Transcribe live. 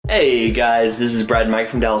Hey guys, this is Brad and Mike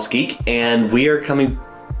from Dallas Geek, and we are coming...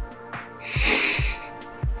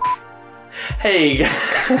 Hey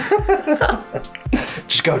guys...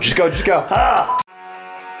 Just go. Ah!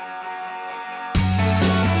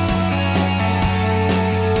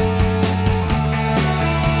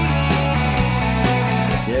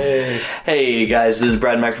 Yay. Hey guys, this is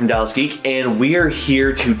Brad and Mike from Dallas Geek, and we are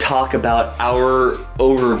here to talk about our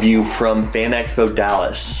overview from Fan Expo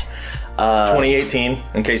Dallas. 2018,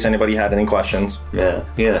 in case anybody had any questions. Yeah.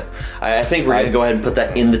 I think we're going to go ahead and put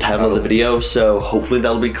that in the title of the video, so hopefully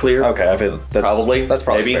that'll be clear. Okay, I feel that's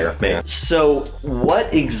probably fair. Maybe. Yeah. So,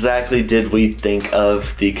 what exactly did we think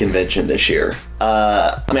of the convention this year?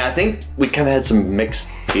 I think we kind of had some mixed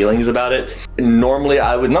feelings about it. Normally,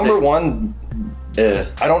 I would Number one, I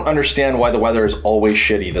don't understand why the weather is always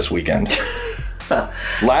shitty this weekend.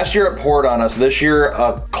 Last year it poured on us. This year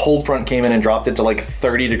a cold front came in and dropped it to like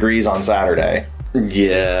 30 degrees on Saturday.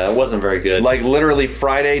 Yeah, it wasn't very good. Like literally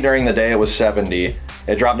Friday during the day it was 70.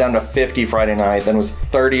 It dropped down to 50 Friday night, then it was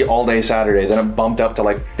 30 all day Saturday, then it bumped up to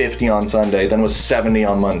like 50 on Sunday, then it was 70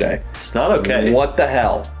 on Monday. It's not okay. What the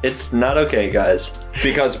hell? It's not okay, guys.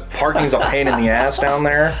 Because parking's a pain in the ass down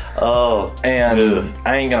there. Oh. And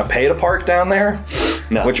I ain't gonna pay to park down there.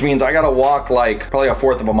 No. Which means I gotta walk like probably a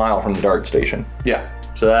fourth of a mile from the dart station. Yeah.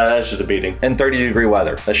 So that's just a beating. In 30-degree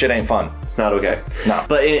weather. That shit ain't fun. It's not okay. No.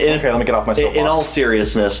 But okay, let me get off my soapbox. In all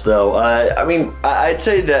seriousness, though, I'd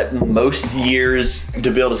say that most years,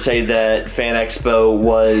 to be able to say that Fan Expo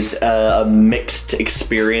was a mixed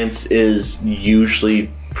experience is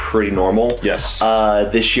usually pretty normal. Yes.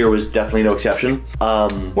 This year was definitely no exception.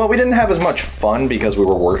 Well, we didn't have as much fun because we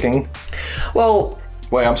were working. Well...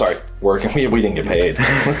 Wait, I'm sorry. Working. We didn't get paid.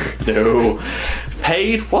 No.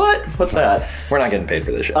 Paid? What? What's that? We're not getting paid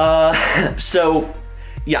for this shit. So,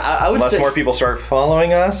 yeah, I would Unless say... more people start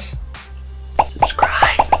following us.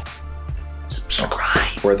 Subscribe.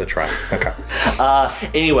 Worth a try. Okay.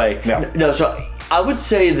 Anyway, Yeah. No, so I would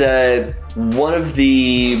say that one of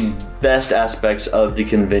the best aspects of the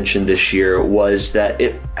convention this year was that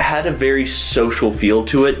it had a very social feel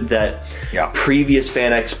to it that previous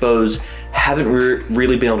Fan Expos haven't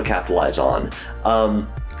really been able to capitalize on.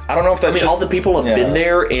 I don't know if that's all the people have been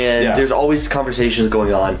there, and there's always conversations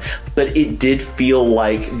going on, but it did feel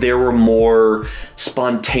like there were more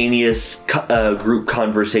spontaneous group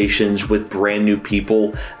conversations with brand new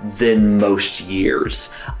people than most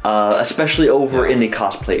years, especially over in the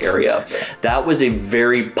cosplay area. That was a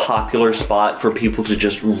very popular spot for people to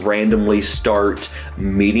just randomly start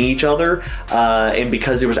meeting each other, and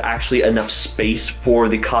because there was actually enough space for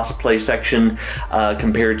the cosplay section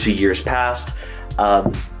compared to years past,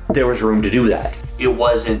 there was room to do that. It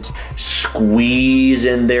wasn't squeeze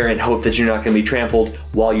in there and hope that you're not going to be trampled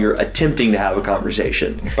while you're attempting to have a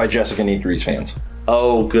conversation. By Jessica Negri's fans.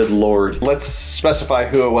 Oh, good lord. Let's specify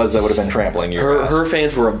who it was that would have been trampling you. Her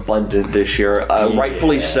fans were abundant this year,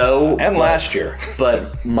 rightfully so. And last year.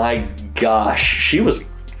 But my gosh, she was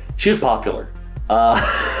popular.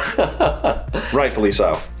 Rightfully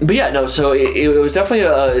so. But yeah, no, so it was definitely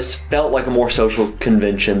it felt like a more social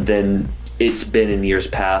convention than it's been in years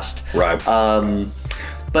past. Right.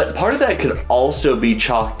 But part of that could also be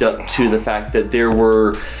chalked up to the fact that there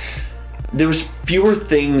was fewer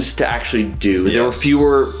things to actually do. Yes. There were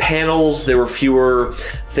fewer panels, there were fewer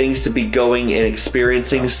things to be going and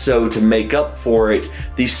experiencing, so to make up for it,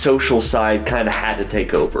 the social side kind of had to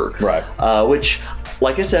take over. Right. Which,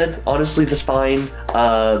 like I said, honestly, that's fine.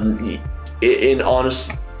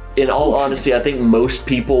 In all honesty, I think most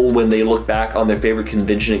people, when they look back on their favorite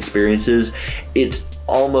convention experiences, it's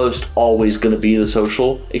almost always going to be the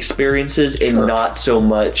social experiences and not so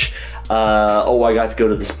much, I got to go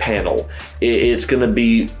to this panel. It's going to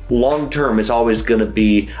be long term. It's always going to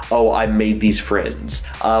be, I made these friends.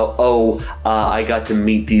 I got to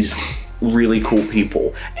meet these really cool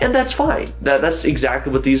people. And that's fine. That's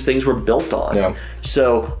exactly what these things were built on. Yeah.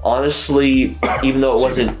 So honestly, even though it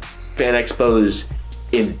wasn't Fan Expo's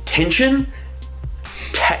intention,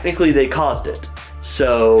 technically they caused it.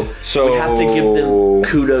 So we have to give them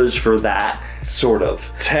kudos for that, sort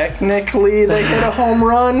of. Technically they hit a home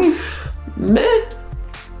run? Meh.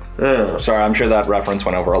 Sorry, I'm sure that reference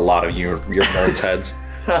went over a lot of your nerds' heads.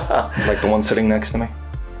 Like the one sitting next to me.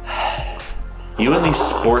 You and these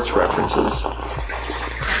sports references.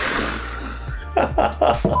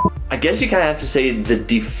 I guess you kind of have to say the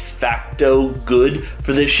de facto good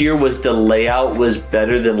for this year was the layout was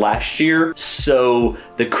better than last year, so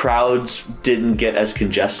the crowds didn't get as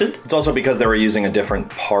congested. It's also because they were using a different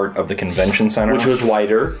part of the convention center, which was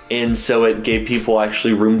wider, and so it gave people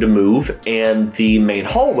actually room to move, and the main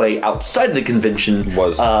hallway outside of the convention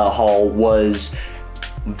hall was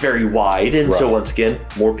very wide, and so once again,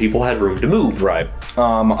 more people had room to move. Right.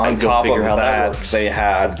 On top of that, they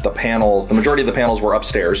had the panels. The majority of the panels were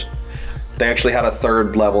upstairs. They actually had a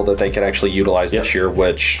third level that they could actually utilize this year,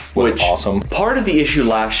 which was awesome. Part of the issue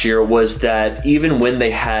last year was that even when they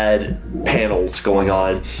had panels going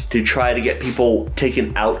on to try to get people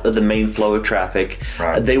taken out of the main flow of traffic,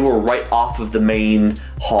 they were right off of the main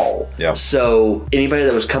hall. Yep. So anybody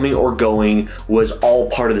that was coming or going was all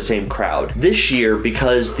part of the same crowd. This year,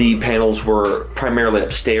 because the panels were primarily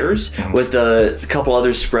upstairs with a couple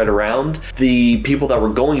others spread around, the people that were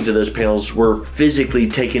going to those panels were physically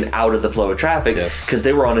taken out of the flow of traffic because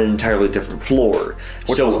they were on an entirely different floor.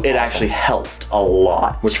 So it actually helped a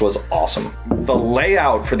lot. Which was awesome. The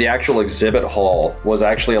layout for the actual exhibit hall was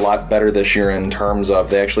actually a lot better this year in terms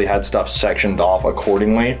of they actually had stuff sectioned off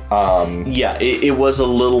accordingly. It was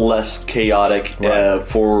a little less chaotic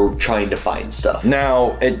for trying to find stuff.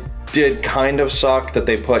 Now, it did kind of suck that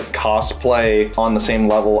they put cosplay on the same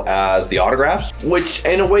level as the autographs. Which,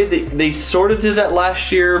 in a way, they sort of did that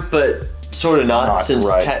last year, but sort of not since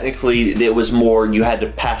technically it was more you had to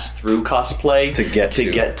pass through cosplay to get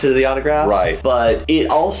to the autographs. Right. But it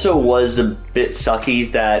also was a bit sucky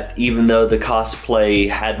that even though the cosplay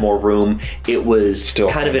had more room, it was still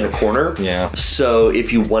kind of in a corner. Yeah. So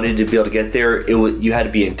if you wanted to be able to get there, you had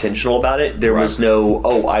to be intentional about it. There was no,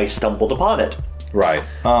 I stumbled upon it. Right.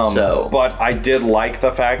 But I did like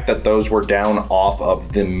the fact that those were down off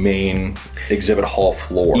of the main exhibit hall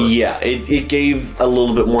floor. Yeah, it gave a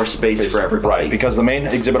little bit more space for everybody. Right, because the main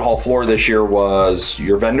exhibit hall floor this year was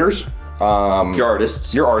your vendors. Your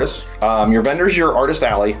artists. Your vendors, your artist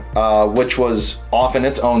alley, which was off in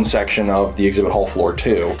its own section of the exhibit hall floor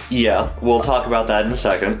too. Yeah, we'll talk about that in a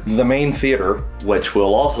second. The main theater. Which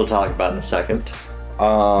we'll also talk about in a second.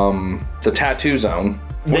 The tattoo zone.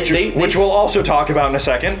 Which we'll also talk about in a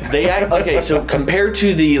second. So compared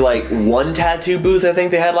to the one tattoo booth I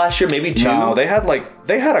think they had last year, maybe two. No, they had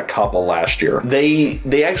a couple last year.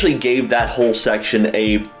 They actually gave that whole section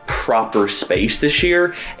a proper space this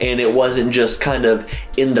year, and it wasn't just kind of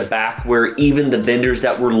in the back where even the vendors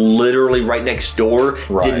that were literally right next door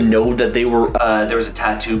didn't know that they were there was a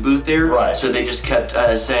tattoo booth there. Right. So they just kept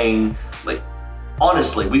saying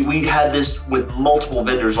honestly, we had this with multiple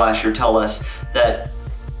vendors last year tell us that.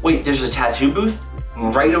 Wait, there's a tattoo booth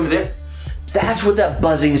right over there? That's what that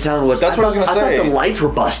buzzing sound was. That's what I was going to say. I thought the lights were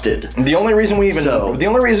busted. The only reason we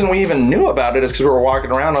even knew about it is because we were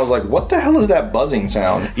walking around and I was like, what the hell is that buzzing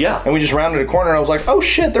sound? Yeah. And we just rounded a corner and I was like, oh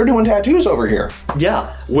shit, they're doing tattoos over here.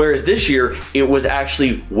 Yeah. Whereas this year, it was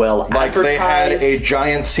actually well advertised. They had a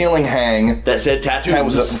giant ceiling hang that said tattoo. That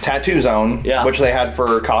was a tattoo zone, which they had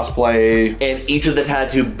for cosplay. And each of the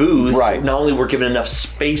tattoo booths not only were given enough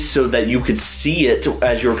space so that you could see it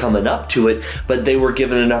as you were coming up to it, but they were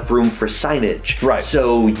given enough room for signage. Right.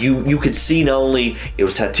 So you could see not only it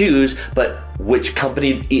was tattoos, but which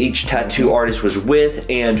company each tattoo artist was with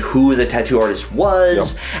and who the tattoo artist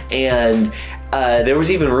was. Yep. And there was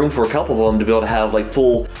even room for a couple of them to be able to have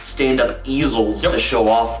full stand-up easels to show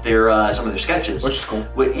off their some of their sketches. Which is cool.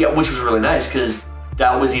 Which was really nice because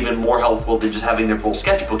that was even more helpful than just having their full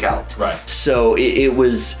sketchbook out. Right. So it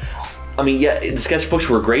was... I mean, yeah, the sketchbooks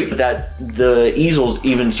were great, but the easels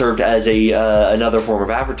even served as another form of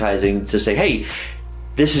advertising to say, hey,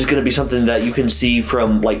 this is going to be something that you can see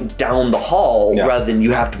from down the hall rather than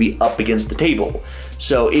you have to be up against the table.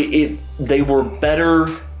 So they were better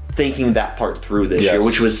thinking that part through this year,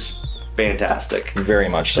 which was fantastic. Very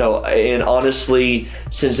much so. And honestly,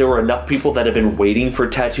 since there were enough people that have been waiting for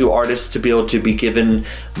tattoo artists to be able to be given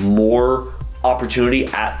more opportunity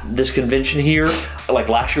at this convention here,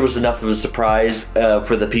 last year was enough of a surprise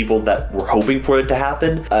for the people that were hoping for it to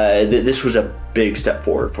happen. This was a big step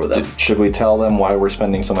forward for them. Should we tell them why we're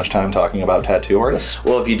spending so much time talking about tattoo artists?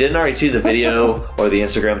 Well, if you didn't already see the video or the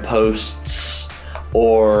Instagram posts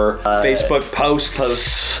or Facebook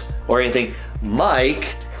posts or anything,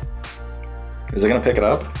 Mike, is it gonna pick it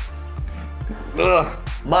up? Ugh.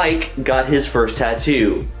 Mike got his first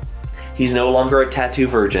tattoo. He's no longer a tattoo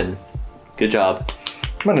virgin. Good job.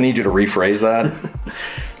 I'm gonna need you to rephrase that.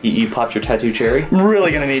 You popped your tattoo cherry? I'm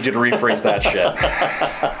really gonna need you to rephrase that shit.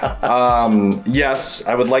 Yes,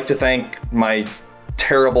 I would like to thank my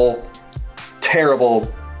terrible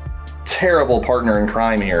partner in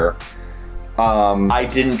crime here. I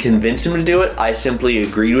didn't convince him to do it. I simply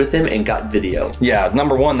agreed with him and got video. Yeah,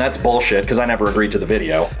 number one, that's bullshit because I never agreed to the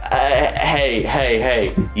video.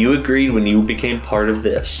 Hey. You agreed when you became part of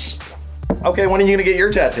this. Okay, when are you gonna get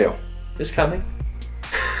your tattoo? It's coming.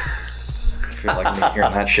 I feel like I've been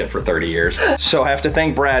hearing that shit for 30 years. So I have to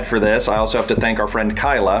thank Brad for this. I also have to thank our friend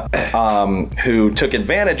Kyla, who took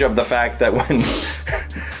advantage of the fact that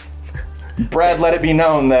Brad, let it be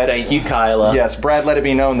known that... Thank you, Kyla. Yes, Brad, let it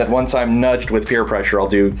be known that once I'm nudged with peer pressure, I'll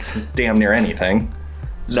do damn near anything.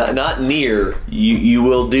 Not near. You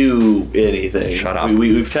will do anything. Shut up.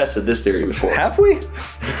 We've tested this theory before. Have we?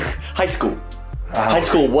 High school. High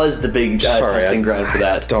school was the big testing ground for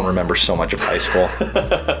that. I don't remember so much of high school.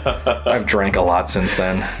 I've drank a lot since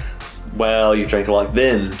then. Well, you drank a lot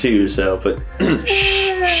then, too, so, but...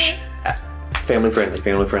 shh. Family friendly.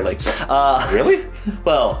 Really?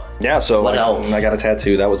 Well, yeah, so what else? I got a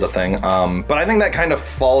tattoo. That was a thing. But I think that kind of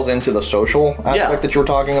falls into the social aspect that you were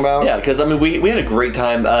talking about. Yeah, because, I mean, we had a great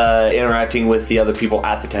time interacting with the other people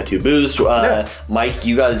at the tattoo booth. Mike,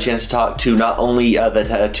 you got a chance to talk to not only the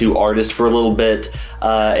tattoo artist for a little bit,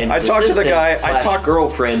 and I talked to the guy.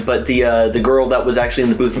 Girlfriend, but the girl that was actually in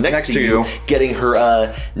the booth next to you, getting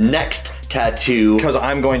her next tattoo. Because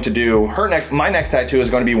I'm going to do my next tattoo is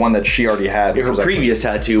going to be one that she already had. Her previous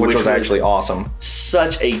tattoo, which was actually awesome.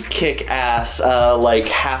 Such a kick-ass, like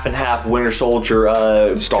half and half Winter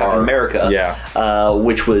Soldier star, Captain America. Yeah,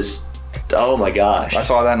 which was. Oh my gosh. I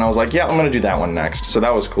saw that and I was like, yeah, I'm going to do that one next. So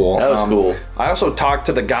that was cool. That was cool. I also talked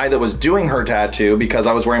to the guy that was doing her tattoo because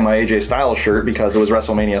I was wearing my AJ Styles shirt because it was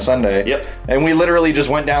WrestleMania Sunday. Yep. And we literally just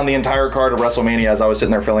went down the entire card of WrestleMania as I was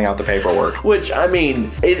sitting there filling out the paperwork. Which, I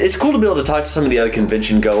mean, it's cool to be able to talk to some of the other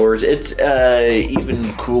convention goers. It's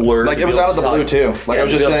even cooler. Like, it was out of the blue, too. Like, I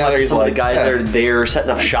was just sitting there, some of the guys that are there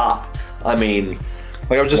setting up shop. I mean,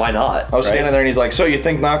 like, I was just, why not? I was standing there and he's like, so you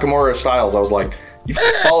think Nakamura or Styles? I was like, you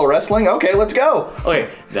follow wrestling? Okay, let's go. Okay,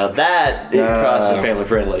 now that crosses family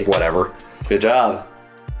friendly. Whatever. Good job.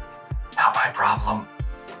 Not my problem.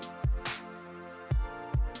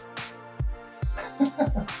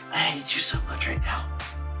 I hate you so much right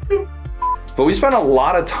now. But we spent a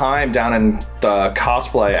lot of time down in the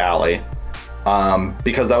cosplay alley.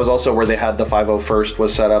 Because that was also where they had the 501st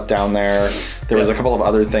was set up down there. There was a couple of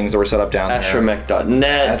other things that were set up down there.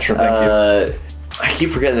 Astromech.net. Thank you. I keep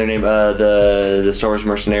forgetting their name. The Star Wars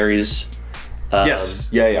Mercenaries. Yes.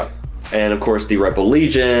 Yeah. And of course the Rebel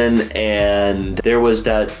Legion, and there was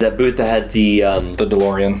that booth that had the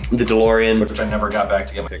DeLorean. The DeLorean, which I never got back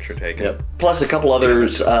to get my picture taken. Yep. Plus a couple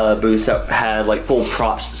others booths that had like full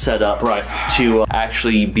props set up to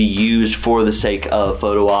actually be used for the sake of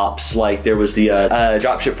photo ops. Like there was the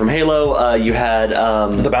dropship from Halo. You had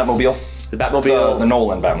the Batmobile. The Batmobile. The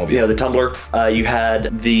Nolan Batmobile. Yeah, the Tumbler. You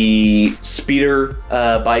had the speeder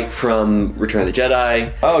bike from Return of the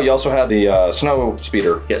Jedi. Oh, you also had the snow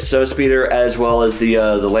speeder. Yes, snow speeder, as well as the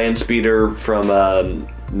land speeder from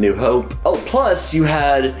New Hope. Oh, plus you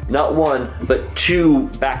had not one, but two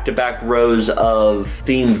back-to-back rows of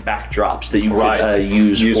themed backdrops that you could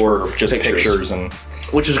use for just pictures and...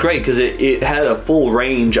 Which was great because it had a full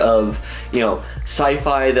range of,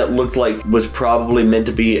 sci-fi that looked like was probably meant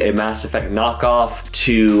to be a Mass Effect knockoff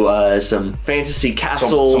to some fantasy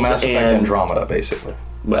castles. So Mass Effect Andromeda, basically.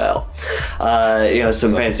 Well,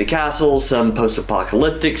 some fantasy castles, some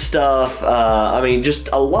post-apocalyptic stuff. I mean, just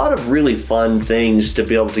a lot of really fun things to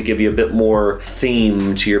be able to give you a bit more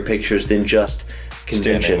theme to your pictures than just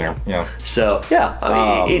convention. Yeah. So, yeah,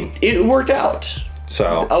 I mean, it worked out.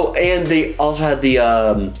 So. Oh, and they also had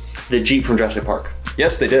the Jeep from Jurassic Park.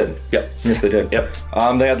 Yes, they did. Yep. Yes, they did. Yep.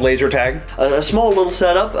 They had laser tag. A small little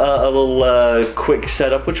setup, a little quick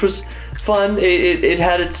setup, which was fun. It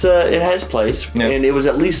had its place, and it was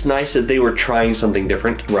at least nice that they were trying something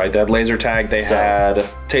different. Right. They had laser tag. They had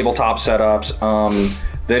tabletop setups.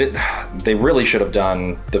 They really should have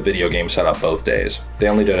done the video game setup both days. They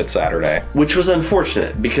only did it Saturday, which was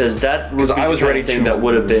unfortunate because that was I was ready to. That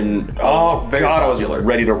would have been very popular. I was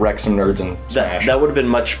ready to wreck some nerds and smash. That would have been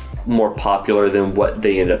much more popular than what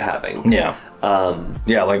they ended up having. Yeah.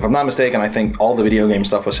 Like if I'm not mistaken, I think all the video game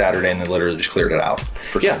stuff was Saturday, and they literally just cleared it out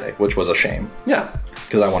for Sunday, which was a shame. Yeah.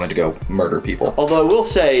 Because I wanted to go murder people. Although I will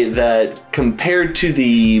say that compared to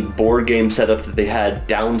the board game setup that they had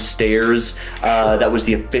downstairs, that was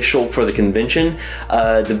the official for the convention,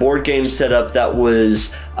 the board game setup that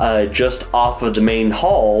was just off of the main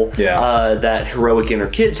hall that Heroic Inner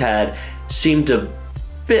Kids had seemed a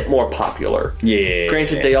bit more popular. Yeah.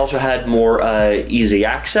 Granted, they also had more easy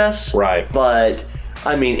access. Right. But,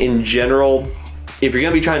 I mean, in general, if you're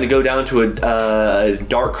going to be trying to go down to a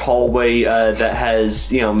dark hallway that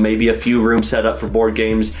has, maybe a few rooms set up for board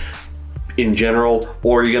games in general,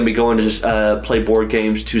 or you're going to be going to just play board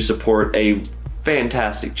games to support a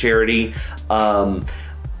fantastic charity, a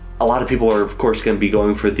lot of people are, of course, going to be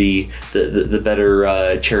going for the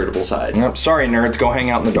better charitable side. Yep. Sorry, nerds. Go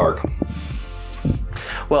hang out in the dark.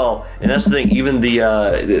 Well, and that's the thing. Even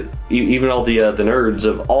even all the nerds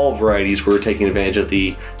of all varieties were taking advantage of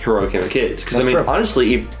the Heroic Inner Kids. Because I mean,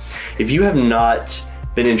 honestly, if you have not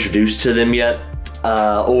been introduced to them yet,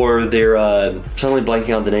 or they're suddenly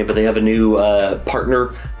blanking on the name, but they have a new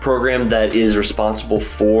partner program that is responsible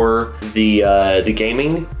for the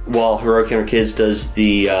gaming, while Heroic Hunter Kids does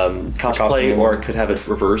the cosplay, or could have it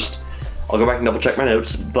reversed. I'll go back and double check my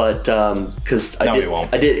notes, but because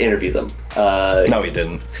I did interview them. No, he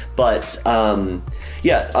didn't. But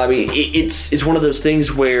yeah, I mean, it's one of those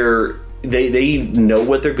things where they know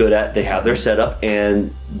what they're good at. They have their setup,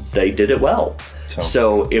 and they did it well.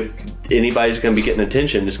 So if anybody's going to be getting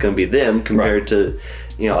attention, it's going to be them compared to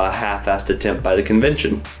a half-assed attempt by the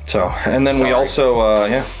convention. So, and then we also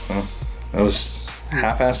it was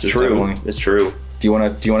half-assed. True. It's true. Do you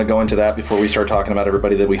want to go into that before we start talking about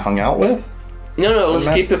everybody that we hung out with? No. Let's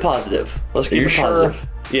keep it positive. Let's keep it positive. Sure?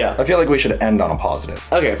 Yeah. I feel like we should end on a positive.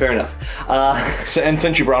 Okay, fair enough. And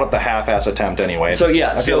since you brought up the half-ass attempt anyway,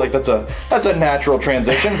 I feel like that's a natural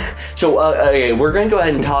transition. So okay, we're going to go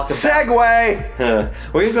ahead and talk about... Segue!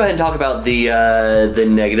 We're going to go ahead and talk about the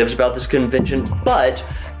negatives about this convention, but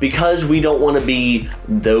because we don't want to be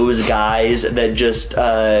those guys that just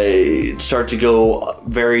start to go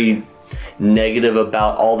very negative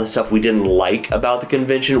about all the stuff we didn't like about the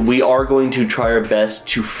convention, we are going to try our best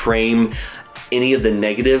to frame any of the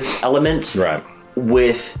negative elements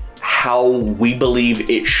with how we believe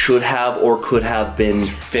it should have or could have been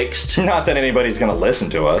fixed. Not that anybody's going to listen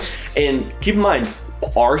to us. And keep in mind,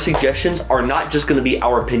 our suggestions are not just going to be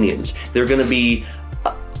our opinions. They're going to be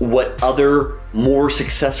what other more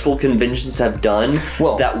successful conventions have done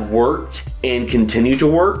that worked and continue to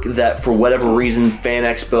work, that for whatever reason Fan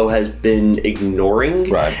Expo has been ignoring.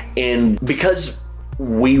 Right. And because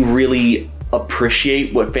we really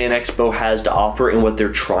appreciate what Fan Expo has to offer and what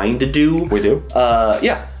they're trying to do. We do?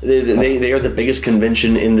 Yeah. They are the biggest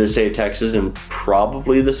convention in the state of Texas and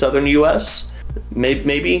probably the southern U.S.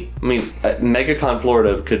 Maybe. I mean, MegaCon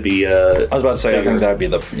Florida could be I was about to say, bigger. I think that'd be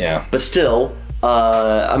the... But still...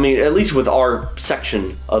 I mean, at least with our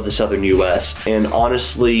section of the southern U.S., and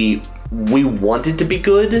honestly, we want it to be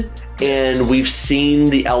good, and we've seen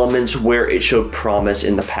the elements where it showed promise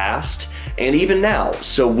in the past, and even now.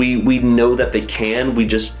 So we know that they can.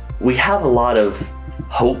 We have a lot of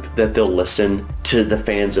hope that they'll listen to the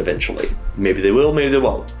fans eventually. Maybe they will, maybe they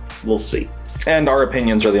won't. We'll see. And our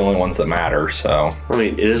opinions are the only ones that matter, so... I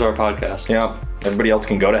mean, it is our podcast. Yeah. Everybody else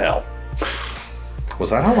can go to hell. Was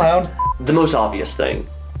that out loud? The most obvious thing,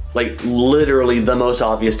 like literally the most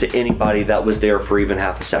obvious to anybody that was there for even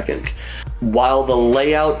half a second. While the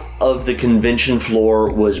layout of the convention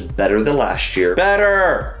floor was better than last year,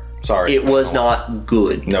 it was not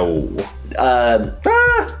good. No.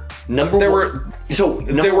 There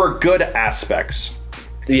were good aspects.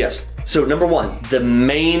 Yes. So number one, the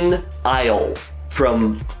main aisle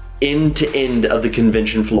from end to end of the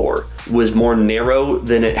convention floor was more narrow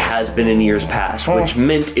than it has been in years past, which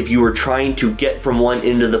meant if you were trying to get from one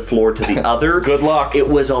end of the floor to the other, good luck. It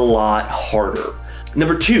was a lot harder.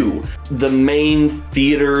 Number two, the main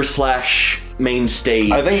theater / main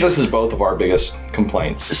stage. I think this is both of our biggest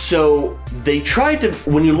complaints. So they tried to,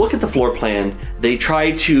 when you look at the floor plan, they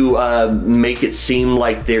tried to make it seem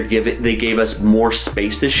like they gave us more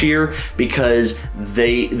space this year because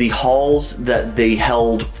the halls that they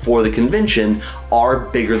held for the convention are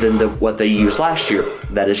bigger than what they used last year.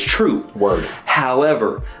 That is true. Word.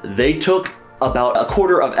 However, they took about a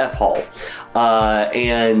quarter of F Hall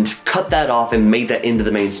and cut that off and made that into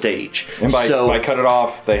the main stage. And by cut it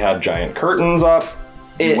off, they had giant curtains up.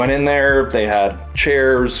 You went in there, they had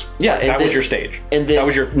chairs. Yeah, that was your stage. And then that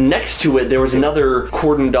was your... next to it, there was another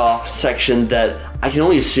cordoned off section that I can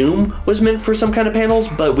only assume was meant for some kind of panels,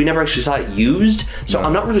 but we never actually saw it used. So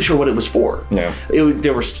I'm not really sure what it was for. Yeah.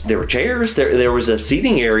 There were chairs, there was a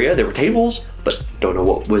seating area, there were tables, but don't know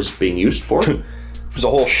what was being used for. There's a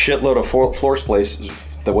whole shitload of floor space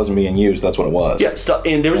that wasn't being used. That's what it was. Yeah,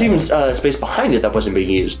 and there was even space behind it that wasn't being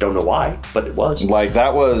used. Don't know why, but it was. Like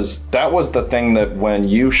that was the thing that when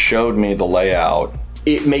you showed me the layout,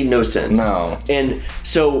 it made no sense. No. And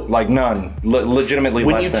so... like none. Legitimately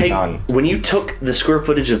less than none. When you took the square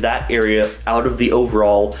footage of that area out of the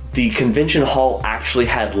overall, the convention hall actually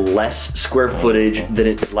had less square footage than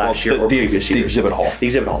it did last year or previous years. The exhibit hall. The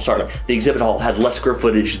exhibit hall, sorry. The exhibit hall had less square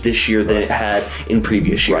footage this year than it had in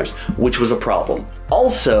previous years, which was a problem.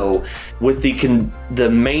 Also, with the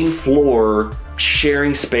main floor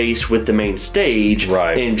sharing space with the main stage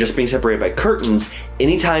and just being separated by curtains,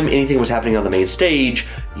 anytime anything was happening on the main stage,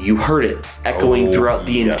 you heard it echoing throughout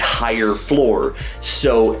the entire floor.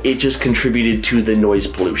 So it just contributed to the noise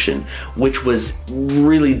pollution, which was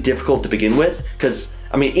really difficult to begin with because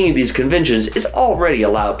I mean, any of these conventions, it's already a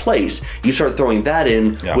loud place. You start throwing that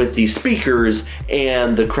in with the speakers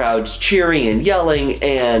and the crowds cheering and yelling,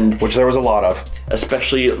 and which there was a lot of,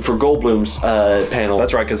 especially for Goldblum's panel.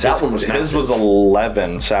 That's right, because his was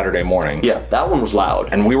 11 Saturday morning. Yeah, that one was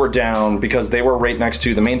loud, and we were down because they were right next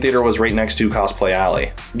to the main theater was right next to Cosplay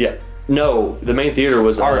Alley. Yeah. No, the main theater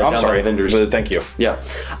was. I'm sorry, vendors. Thank you. Yeah,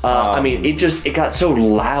 I mean, it got so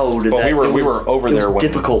loud. But that we were over there.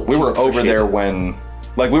 Difficult. We were over there when,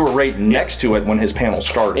 like, we were right next to it when his panel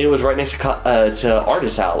started. And it was right next to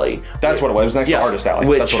Artist Alley. That's what it was. It was next to Artist Alley.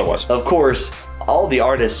 Which, that's what it was. Of course, all the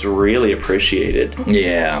artists really appreciated.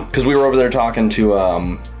 Yeah, because we were over there talking to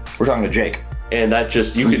we're talking to Jake. And that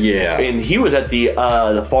just and he was at the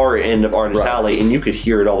far end of Artist Alley, and you could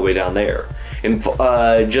hear it all the way down there. And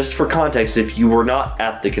just for context, if you were not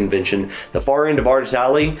at the convention, the far end of Artist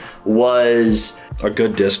Alley was a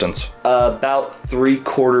good distance, about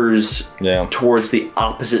 3/4 towards the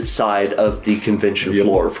opposite side of the convention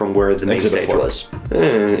floor from where the main stage was.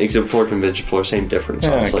 Exhibit floor, convention floor, same difference.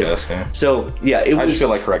 Honestly. I guess. Yeah. So I just feel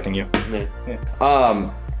like correcting you.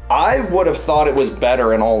 Yeah. I would have thought it was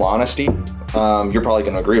better, in all honesty. You're probably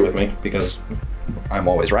going to agree with me because I'm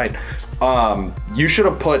always right. You should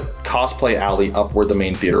have put Cosplay Alley up where the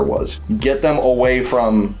main theater was. Get them away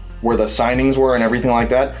from where the signings were and everything like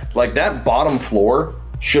that. Like, that bottom floor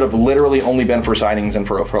should have literally only been for signings and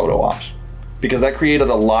for photo ops. Because that created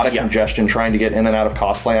a lot of congestion trying to get in and out of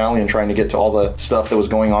Cosplay Alley and trying to get to all the stuff that was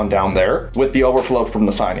going on down there with the overflow from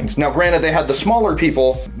the signings. Now, granted, they had the smaller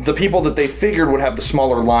people, the people that they figured would have the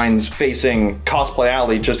smaller lines facing Cosplay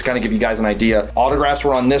Alley, just to kind of give you guys an idea. Autographs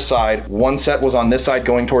were on this side. One set was on this side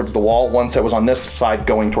going towards the wall. One set was on this side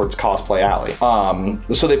going towards Cosplay Alley.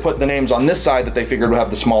 So they put the names on this side that they figured would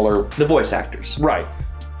have the smaller... The voice actors. Right.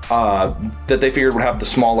 That they figured would have the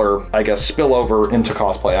smaller, I guess, spillover into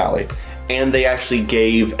Cosplay Alley. And they actually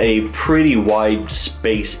gave a pretty wide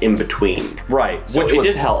space in between. Right. So it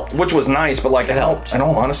did help. Which was nice, but like, it helped. In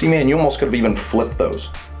all honesty, man, you almost could have even flipped those.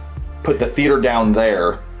 Put the theater down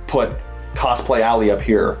there, put Cosplay Alley up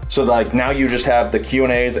here. So like, now you just have the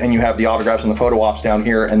Q&As and you have the autographs and the photo ops down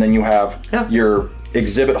here, and then you have your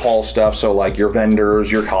exhibit hall stuff, so like your vendors,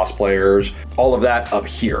 your cosplayers, all of that up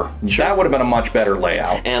here. Sure. That would have been a much better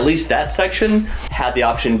layout. And at least that section had the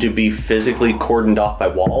option to be physically cordoned off by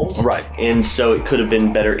walls. Right. And so it could have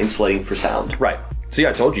been better insulating for sound. Right. See,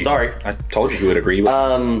 I told you. Sorry. I told you would agree with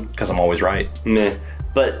because I'm always right. Meh.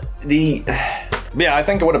 But the... Yeah, I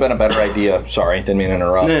think it would have been a better idea. Sorry, didn't mean to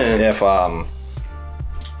interrupt.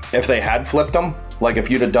 If they had flipped them, like if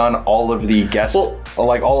you'd have done all of the guests,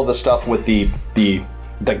 like all of the stuff with the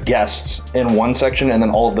guests in one section, and then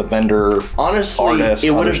all of the vendor, artists,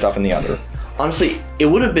 other stuff in the other. Honestly, it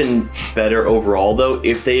would have been better overall though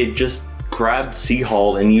if they had just grabbed C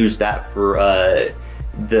Hall and used that for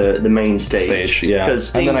the main stage. Yeah.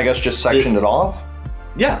 And then I guess just sectioned it off.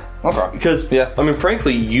 Yeah. Okay. Because I mean,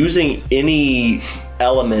 frankly, using any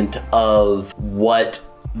element of what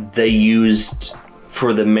they used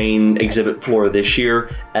for the main exhibit floor this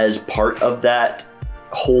year as part of that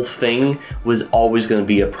whole thing was always going to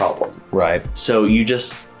be a problem. Right. So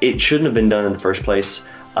it shouldn't have been done in the first place.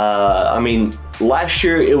 I mean, last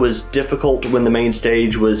year it was difficult when the main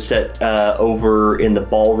stage was set over in the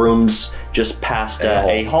ballrooms just past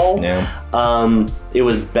A-Hall. Yeah. It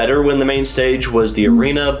was better when the main stage was the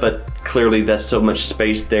arena, but clearly that's so much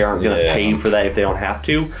space they aren't going to pay for that if they don't have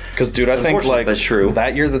to. Because, dude, I think like that's true.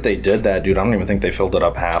 That year that they did that, dude, I don't even think they filled it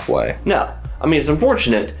up halfway. No. I mean, it's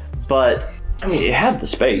unfortunate, but I mean, it had the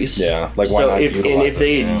space. Yeah. Like, why not utilize it? And if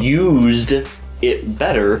they had used it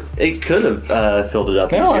better, it could have filled it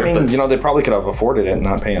up easier. I mean, but, they probably could have afforded it and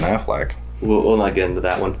not paying Affleck. We'll not get into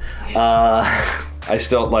that one. I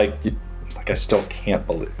still I still can't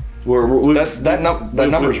believe that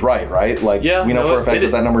number's right? Like, we know for a fact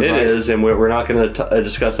that number's right. It is, and we're not going to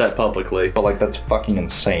discuss that publicly. But like, that's fucking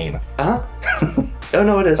insane. Oh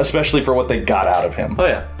no, it is. Especially for what they got out of him. Oh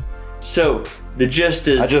yeah. So the gist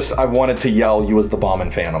is, I wanted to yell, "You was the bomb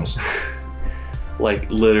in Phantoms." Like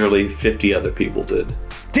literally 50 other people did.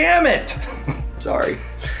 Damn it! Sorry.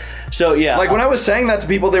 So yeah. Like when I was saying that to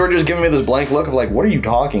people, they were just giving me this blank look of like, "What are you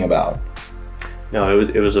talking about?" No,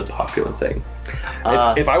 it was a popular thing.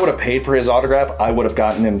 If I would have paid for his autograph, I would have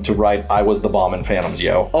gotten him to write, "I was the bomb in Phantoms,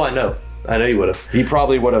 yo." Oh, I know you would have. He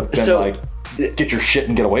probably would have been like, "Get your shit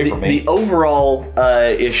and get away from me." The overall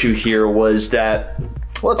issue here was that.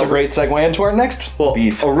 Well, it's a great segue into our next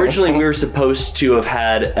beef. Originally, we were supposed to have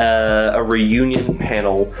had a reunion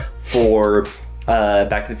panel for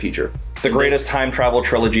Back to the Future. The greatest time travel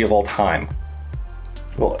trilogy of all time.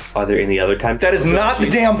 Well, are there any other time That is not the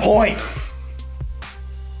damn point!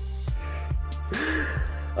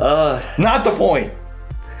 Not the point.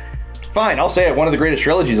 Fine, I'll say it. One of the greatest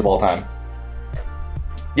trilogies of all time.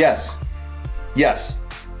 Yes. Yes.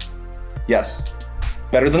 Yes.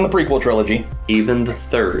 Better than the prequel trilogy. Even the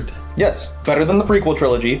third. Yes. Better than the prequel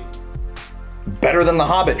trilogy. Better than the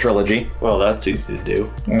Hobbit trilogy. Well, that's easy to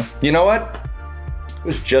do. Yeah. You know what? It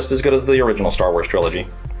was just as good as the original Star Wars trilogy.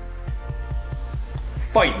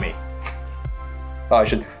 Fight me. Oh, I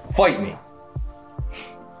should fight me.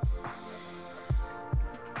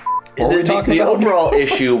 The overall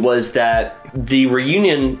issue was that the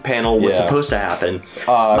reunion panel was supposed to happen.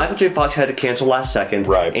 Michael J. Fox had to cancel last second,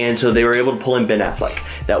 right? And so they were able to pull in Ben Affleck.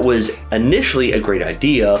 That was initially a great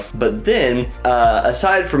idea, but then,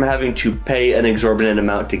 aside from having to pay an exorbitant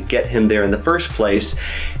amount to get him there in the first place,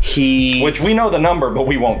 which we know the number, but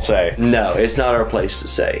we won't say. No, it's not our place to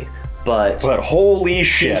say. But holy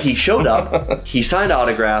shit. He showed up, he signed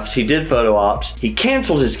autographs, he did photo ops, he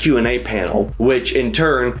canceled his Q&A panel, which in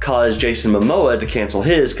turn caused Jason Momoa to cancel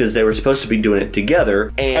his because they were supposed to be doing it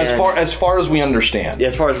together. And as far as we understand.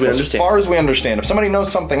 As far as we understand. If somebody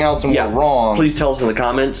knows something else and we're wrong, please tell us in the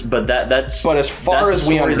comments, but that's as far as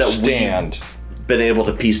we understand, been able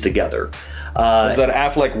to piece together. Is that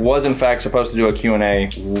Affleck was in fact supposed to do a Q&A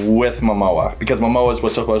with Momoa, because Momoa's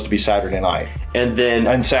was supposed to be Saturday night.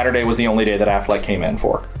 And Saturday was the only day that Affleck came in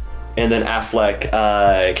for. And then Affleck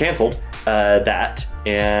canceled that,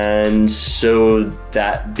 and so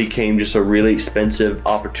that became just a really expensive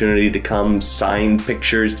opportunity to come sign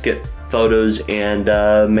pictures, get photos, and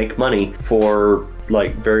make money for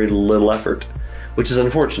like very little effort, which is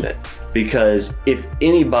unfortunate, because if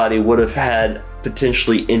anybody would have had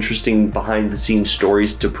potentially interesting behind-the-scenes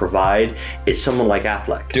stories to provide, it's someone like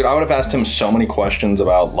Affleck. Dude, I would have asked him so many questions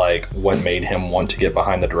about like what made him want to get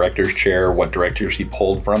behind the director's chair, what directors he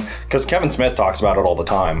pulled from, because Kevin Smith talks about it all the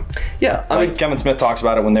time. Yeah, I mean, Kevin Smith talks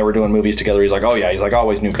about it when they were doing movies together. He's like, oh yeah, he's like, I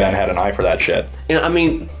always knew Ben had an eye for that shit. And I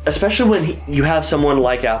mean, especially when you have someone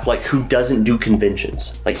like Affleck who doesn't do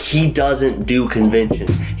conventions. Like, he doesn't do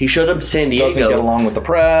conventions. He showed up to San Diego. Doesn't get along with the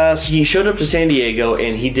press. He showed up to San Diego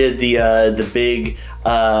and he did the big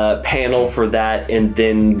panel for that, and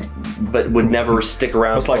then but would never stick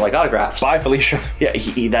around for like autographs. Bye, Felicia. Yeah,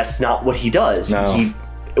 that's not what he does. No.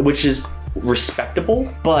 Which is respectable,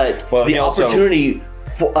 but the opportunity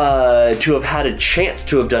to have had a chance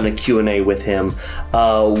to have done a Q&A with him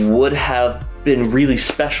would have been really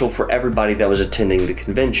special for everybody that was attending the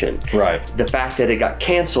convention. Right. The fact that it got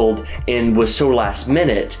canceled and was so last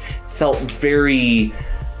minute felt very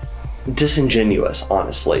disingenuous,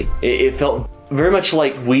 honestly. It felt very much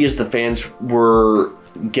like we as the fans were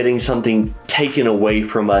getting something taken away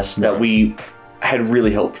from us that we had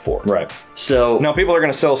really hoped for. Right. So now people are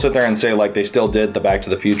going to still sit there and say like they still did the Back to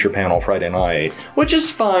the Future panel Friday night, which is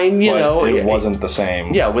fine, you know. It wasn't the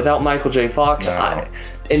same. Yeah, without Michael J. Fox. No.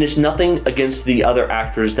 And it's nothing against the other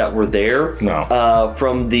actors that were there. No.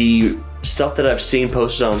 From the stuff that I've seen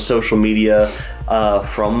posted on social media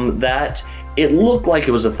from that, it looked like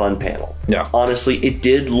it was a fun panel. Yeah. Honestly, it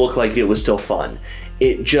did look like it was still fun.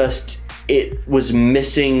 It was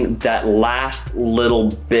missing that last little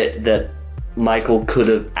bit that Michael could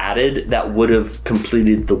have added that would have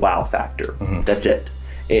completed the wow factor. Mm-hmm. That's it.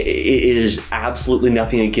 It is absolutely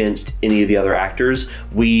nothing against any of the other actors.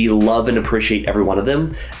 We love and appreciate every one of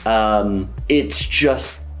them. It's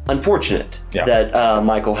just unfortunate that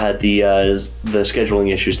Michael had the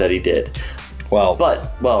scheduling issues that he did.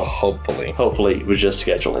 Hopefully it was just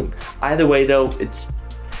scheduling. Either way, though, it's,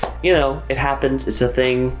 you know, it happens. It's a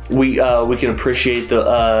thing. We can appreciate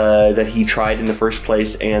that he tried in the first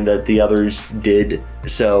place and that the others did.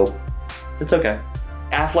 So it's okay.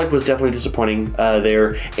 Affleck was definitely disappointing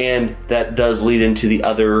there, and that does lead into the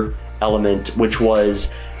other element, which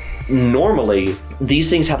was normally these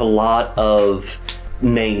things have a lot of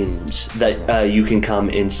names that you can come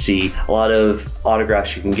and see, a lot of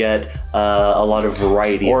autographs you can get, a lot of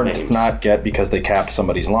variety of names. Or not get because they capped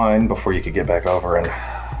somebody's line before you could get back over. And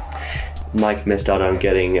Mike missed out on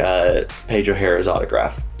getting Paige O'Hara's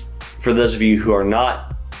autograph. For those of you who are not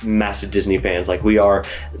massive Disney fans like we are,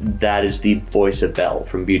 that is the voice of Belle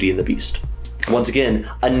from Beauty and the Beast. Once again,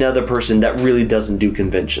 another person that really doesn't do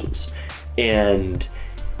conventions, and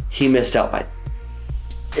he missed out by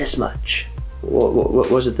this much. What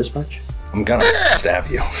was it, this much? I'm gonna stab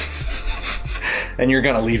you. And you're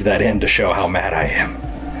gonna leave that in to show how mad I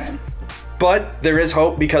am. But there is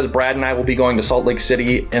hope, because Brad and I will be going to Salt Lake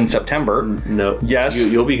City in September. No. Yes.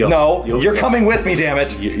 You'll be going. No, you're coming with me, damn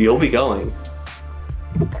it. You'll be going.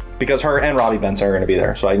 Because her and Robbie Benson are going to be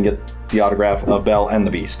there, so I can get the autograph of Belle and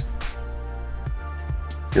the Beast.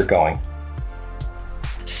 You're going.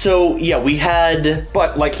 So yeah, we had.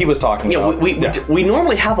 But like he was talking about, we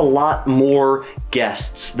normally have a lot more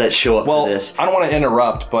guests that show up to this. I don't want to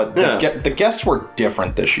interrupt, but the guests were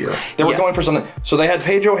different this year. They were going for something. So they had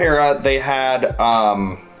Paige O'Hara. They had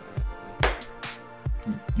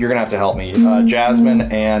you're gonna have to help me, Jasmine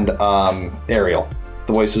and Ariel.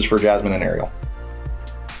 The voices for Jasmine and Ariel.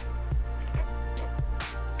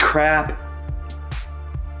 Crap.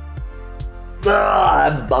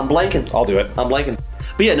 I'm blanking. I'll do it. I'm blanking.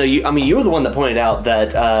 But yeah, no, you were the one that pointed out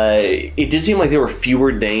that it did seem like there were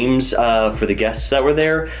fewer names for the guests that were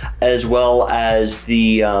there, as well as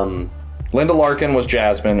the... Linda Larkin was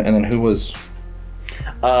Jasmine, and then who was...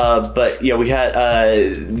 but yeah, we had...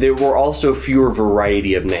 there were also fewer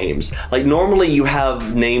variety of names. Like, normally you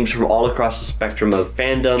have names from all across the spectrum of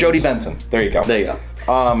fandoms. Jodie Benson. There you go. There you go.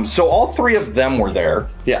 So all three of them were there.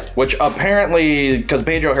 Yeah. Which apparently, because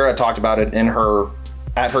Paige O'Hara talked about it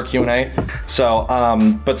at her Q&A. So,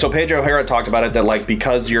 so Paige O'Hara talked about it that like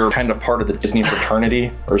because you're kind of part of the Disney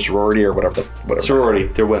fraternity or sorority or whatever. Sorority.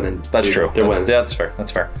 They're women. That's true. They're women. That's fair.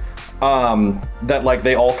 That's fair. That like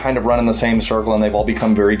they all kind of run in the same circle and they've all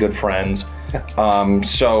become very good friends. Yeah.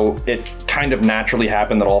 So it kind of naturally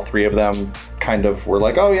happened that all three of them kind of were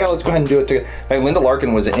like, oh yeah, let's go ahead and do it together. Like Linda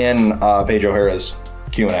Larkin was in Paige O'Hara's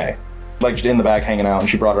Q&A, like in the back hanging out, and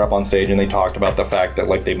she brought her up on stage and they talked about the fact that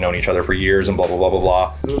like they've known each other for years and blah blah blah blah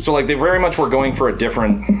blah. So like they very much were going for a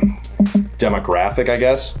different demographic, I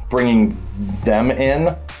guess, bringing them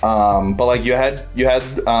in. But like you had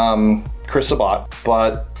Chris Sabat,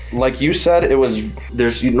 but like you said,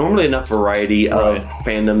 there's normally enough variety of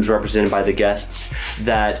fandoms represented by the guests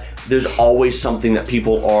that there's always something that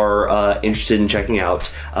people are interested in checking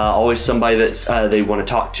out. Always somebody that they want to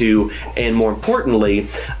talk to, and more importantly,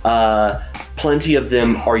 plenty of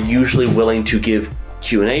them are usually willing to give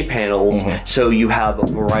Q&A panels, so you have a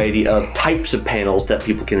variety of types of panels that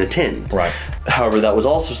people can attend. Right. However, that was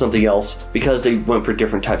also something else because they went for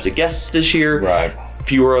different types of guests this year. Right.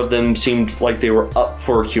 Fewer of them seemed like they were up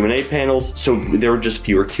for Q&A panels, so there were just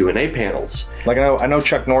fewer Q&A panels. Like I know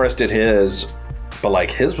Chuck Norris did his, but like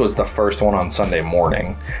his was the first one on Sunday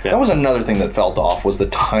morning. Yeah. That was another thing that felt off, was the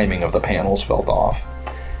timing of the panels felt off.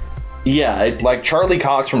 Yeah. Like Charlie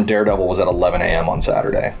Cox from Daredevil was at 11 a.m. on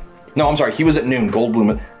Saturday. No, I'm sorry, he was at noon.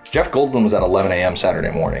 Jeff Goldblum was at 11 a.m. Saturday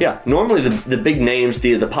morning. Yeah, normally the big names,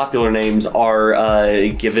 the popular names are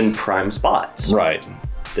given prime spots. Right.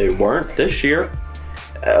 They weren't this year.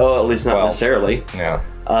 Oh, at least not necessarily. Yeah.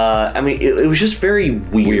 I mean, it was just very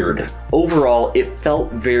weird. Overall, it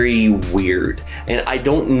felt very weird, and I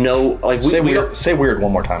don't know. Like, say weird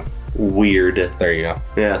one more time. Weird. There you go.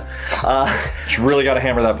 Yeah. Just really got to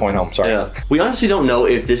hammer that point home. Sorry. Yeah. We honestly don't know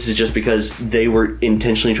if this is just because they were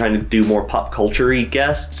intentionally trying to do more pop culture-y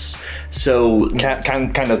guests. So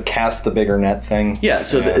kind of cast the bigger net thing. Yeah.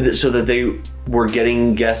 So that they were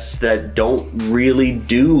getting guests that don't really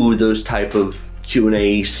do those type of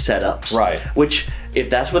Q&A setups. Right. Which, if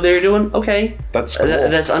that's what they're doing, okay. That's cool.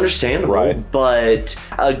 That's understandable. Right. But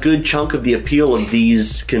a good chunk of the appeal of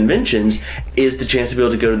these conventions is the chance to be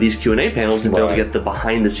able to go to these Q&A panels and be able to get the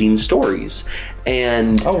behind-the-scenes stories.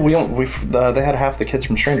 And they had half the kids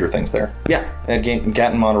from Stranger Things there. Yeah. They had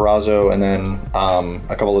Gatton Matarazzo and then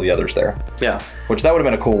a couple of the others there. Yeah. Which that would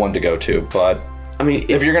have been a cool one to go to, but I mean,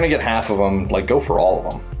 if you're going to get half of them, like go for all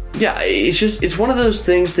of them. Yeah, it's one of those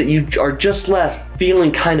things that you are just left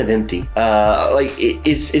feeling kind of empty.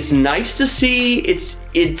 It's nice to see.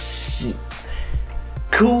 It's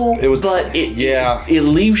cool. It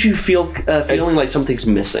leaves you feeling like something's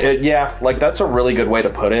missing. Like that's a really good way to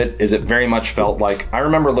put it. Is it very much felt like I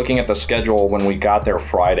remember looking at the schedule when we got there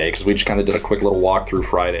Friday, because we just kind of did a quick little walkthrough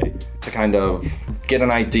Friday to kind of get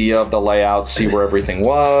an idea of the layout, see where everything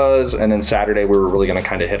was, and then Saturday we were really going to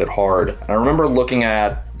kind of hit it hard. And I remember looking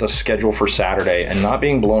at the schedule for Saturday and not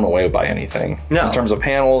being blown away by anything. No. In terms of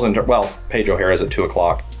panels and Paige O'Hara's at 2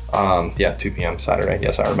 o'clock. 2 p.m. Saturday.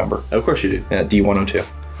 Yes, I remember. Of course you do. Yeah, D102.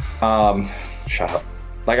 Shut up.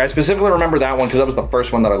 Like I specifically remember that one because that was the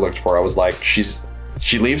first one that I looked for. I was like, she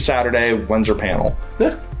leaves Saturday. When's her panel?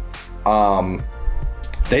 Yeah.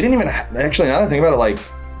 They didn't even actually. Now that I think about it, like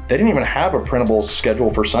they didn't even have a printable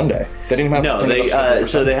schedule for Sunday. They didn't even have.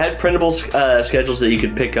 No, they had printable schedules that you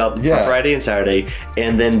could pick up for Friday and Saturday,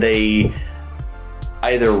 and then they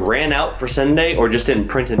either ran out for Sunday or just didn't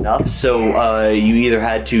print enough, so you either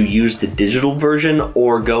had to use the digital version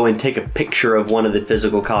or go and take a picture of one of the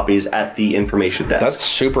physical copies at the information desk. That's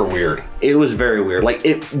super weird. It was very weird. Like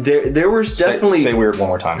there was definitely say weird one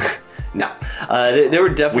more time. No, there were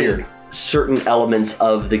definitely weird certain elements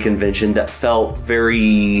of the convention that felt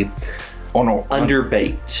very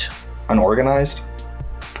underbaked, unorganized.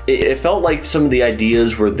 it felt like some of the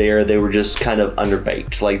ideas were there. They were just kind of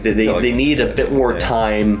underbaked. Like they need a bit more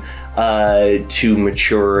time to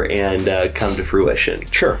mature and come to fruition.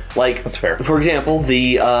 Sure, like that's fair. For example,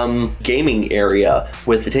 the gaming area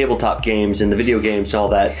with the tabletop games and the video games and all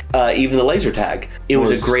that, even the laser tag. It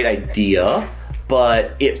was a great idea,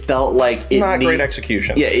 but it felt like it not great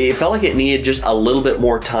execution. Yeah, it felt like it needed just a little bit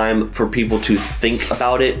more time for people to think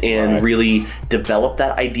about it and really develop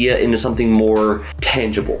that idea into something more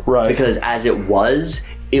tangible. Right. Because as it was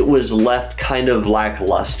left kind of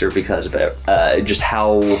lackluster because of it. Just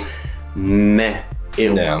how meh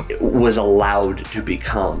it was allowed to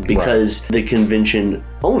become. Because the convention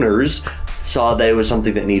owners saw that it was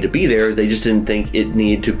something that needed to be there. They just didn't think it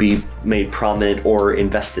needed to be made prominent or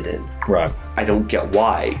invested in. Right. I don't get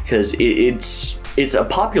why, because it's a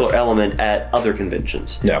popular element at other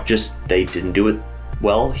conventions. Yeah. Just they didn't do it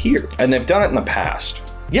well here. And they've done it in the past.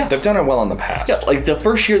 Yeah. They've done it well in the past. Yeah, like the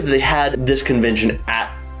first year that they had this convention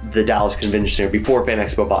at the Dallas Convention Center before Fan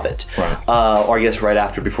Expo bought it. Right. Or I guess right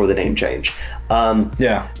after, before the name change.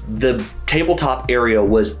 The tabletop area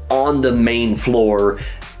was on the main floor,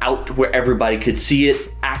 out where everybody could see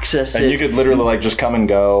it, access it. And you could literally like just come and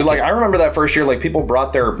go. Like I remember that first year, like people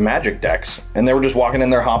brought their Magic decks and they were just walking in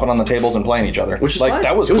there, hopping on the tables and playing each other. Which is like fun.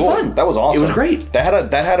 That was it cool. Was fun. That was awesome. It was great. That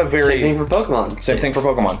had a very same thing for Pokemon. Same thing for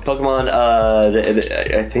Pokemon.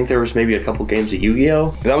 I think there was maybe a couple games of Yu-Gi-Oh.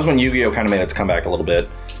 That was when Yu-Gi-Oh kind of made its comeback a little bit.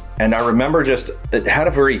 And I remember it had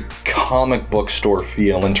a very comic book store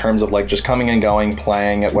feel in terms of like just coming and going,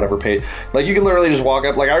 playing at whatever page. Like you could literally just walk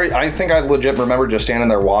up. Like I think I legit remember just standing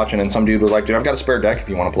there watching, and some dude was like, "Dude, I've got a spare deck if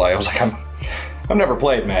you want to play." I was like, I've never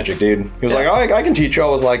played Magic, dude. He was like, "Oh, I can teach you." I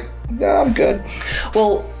was like, "Nah, I'm good."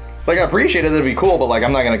 Well, like I appreciate it, it'd be cool, but like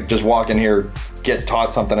I'm not gonna just walk in here, get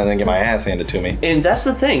taught something, and then get my ass handed to me. And that's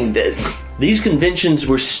the thing. These conventions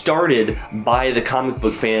were started by the comic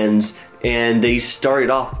book fans. And they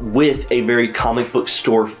started off with a very comic book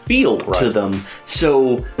store feel to them.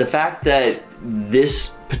 So the fact that this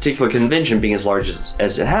particular convention, being as large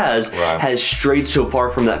as it has strayed so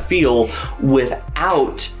far from that feel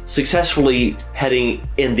without successfully heading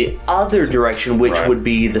in the other direction, which would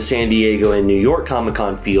be the San Diego and New York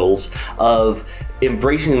Comic-Con feels of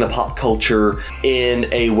embracing the pop culture in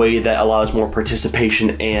a way that allows more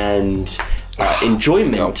participation and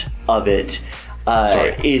enjoyment of it.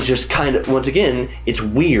 Is just kind of, once again, it's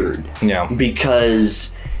weird. Yeah.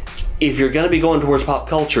 Because if you're going to be going towards pop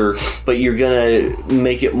culture, but you're going to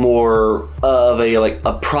make it more of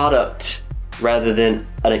a product rather than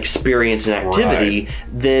an experience and activity,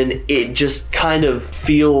 then it just kind of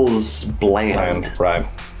feels bland. Right.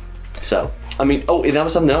 So, I mean, and that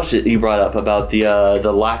was something else that you brought up about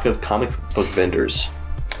the lack of comic book vendors.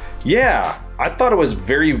 Yeah, I thought it was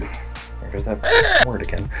very... There's that word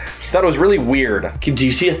again. Thought it was really weird. Do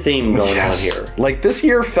you see a theme going on here? Like this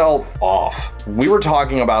year felt off. We were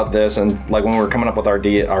talking about this, and like when we were coming up with our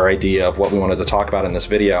idea of what we wanted to talk about in this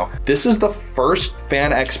video. This is the first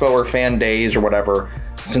Fan Expo or Fan Days or whatever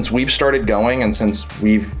since we've started going and since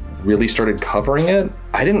we've really started covering it.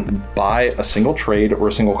 I didn't buy a single trade or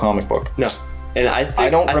a single comic book. No, and I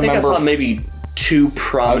think I saw maybe two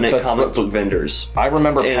prominent comic book vendors. I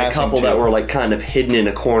remember and a couple that were like kind of hidden in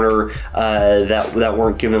a corner that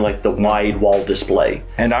weren't given like the wide wall display.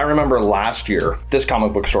 And I remember last year, this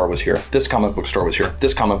comic book store was here. This comic book store was here.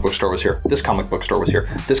 This comic book store was here. This comic book store was here.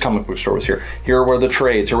 This comic book store was here. Here were the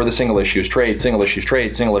trades. Here were the single issues. Trades, single issues,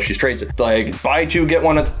 trades, single issues, trades. Like buy two, get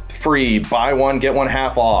one free. Buy one, get one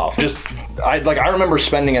half off. I remember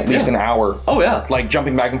spending at least an hour. Oh yeah. Like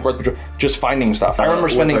jumping back and forth, just finding stuff. I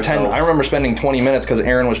remember spending 20 minutes because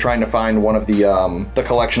Aaron was trying to find one of the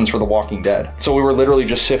collections for The Walking Dead. So we were literally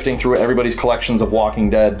just sifting through everybody's collections of Walking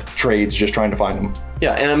Dead trades, just trying to find them.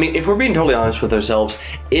 Yeah, and I mean, if we're being totally honest with ourselves,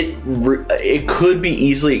 it could be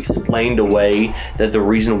easily explained away that the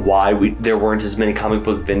reason why there weren't as many comic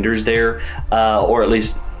book vendors there, or at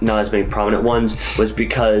least not as many prominent ones, was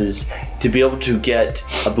because to be able to get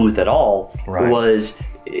a booth at all was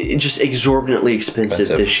just exorbitantly expensive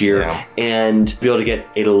this year, and to be able to get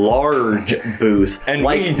a large booth and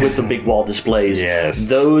with the big wall displays,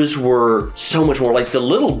 those were so much more. Like the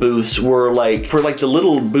little booths were like for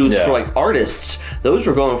like artists, those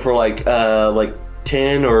were going for like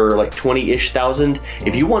 10 or like 20-ish thousand.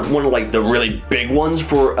 If you want one of like the really big ones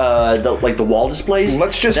for the wall displays,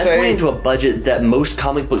 that's going into a budget that most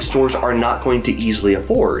comic book stores are not going to easily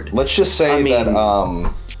afford. Let's just say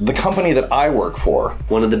that the company that I work for,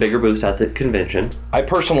 one of the bigger booths at the convention, I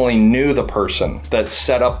personally knew the person that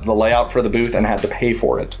set up the layout for the booth and had to pay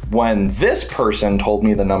for it. When this person told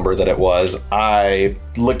me the number that it was, I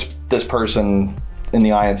looked this person in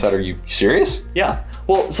the eye and said, "Are you serious?" Yeah.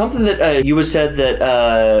 Well, something that you had said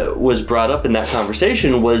that was brought up in that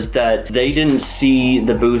conversation was that they didn't see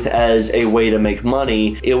the booth as a way to make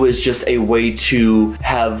money. It was just a way to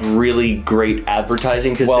have really great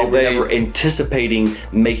advertising because they were never anticipating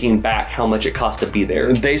making back how much it cost to be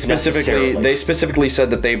there. They specifically said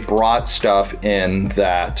that they brought stuff in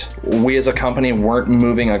that we as a company weren't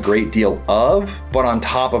moving a great deal of, but on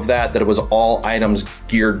top of that it was all items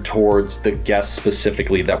geared towards the guests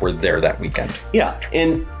specifically that were there that weekend. Yeah,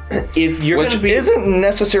 and if you're Which isn't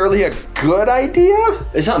necessarily a good idea.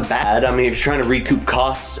 It's not bad. I mean, if you're trying to recoup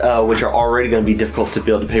costs, which are already going to be difficult to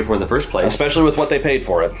be able to pay for in the first place. Especially with what they paid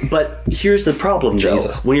for it. But here's the problem, though.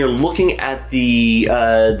 When you're looking at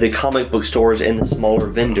the comic book stores and the smaller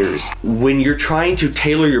vendors, when you're trying to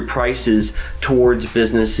tailor your prices towards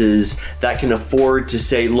businesses that can afford to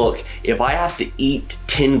say, look, if I have to eat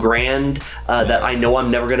 10 grand that I know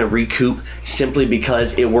I'm never going to recoup simply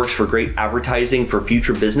because it works for great advertising for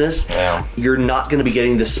future business, you're not going to be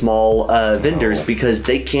getting the small vendors because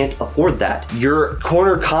they can't afford that. Your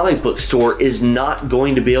corner comic book store is not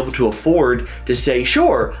going to be able to afford to say,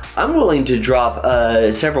 sure, I'm willing to drop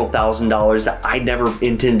several $1,000s that I never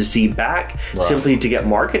intend to see back simply to get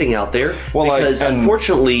marketing out there. Because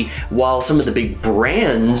unfortunately, while some of the big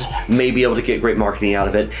brands may be able to get great marketing out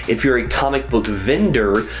of it, if you're a comic book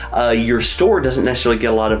vendor, your store doesn't necessarily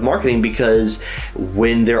get a lot of marketing because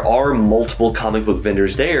when there are multiple comic book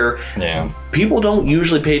vendors there, people don't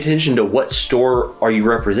usually pay attention to what store are you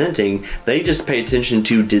representing. They just pay attention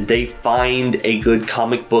to, did they find a good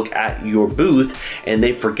comic book at your booth, and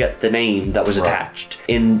they forget the name that was attached.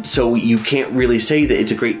 And so you can't really say that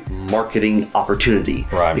it's a great marketing opportunity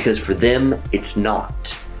because for them it's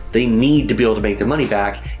not. They need to be able to make their money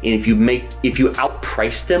back, and if you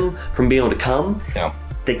outprice them from being able to come,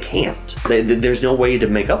 they can't. There's no way to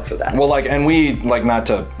make up for that. Well, and we not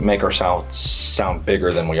to make ourselves sound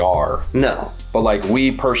bigger than we are. No. But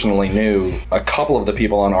we personally knew a couple of the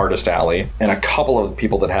people on Artist Alley and a couple of the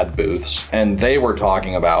people that had booths, and they were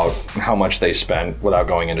talking about how much they spent without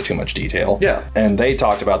going into too much detail. Yeah. And they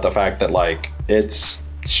talked about the fact that it's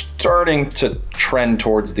starting to trend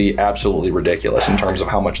towards the absolutely ridiculous in terms of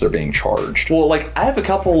how much they're being charged. Well, I have a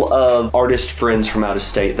couple of artist friends from out of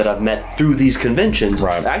state that I've met through these conventions.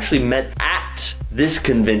 I actually met at this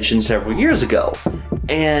convention several years ago.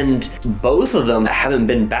 And both of them haven't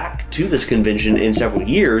been back to this convention in several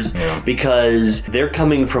years because they're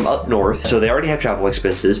coming from up north, so they already have travel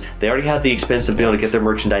expenses. They already have the expense of being able to get their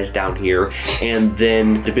merchandise down here, and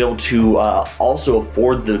then to be able to also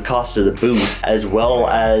afford the cost of the booth as well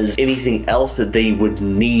as anything else that they would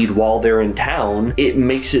need while they're in town. It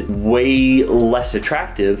makes it way less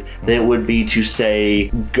attractive than it would be to, say,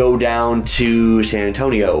 go down to San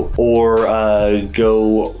Antonio or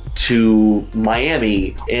go to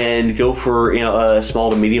Miami and go for a small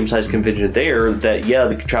to medium-sized convention there that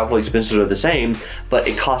the travel expenses are the same, but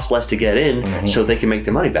it costs less to get in so they can make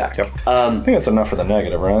their money back. I think that's enough for the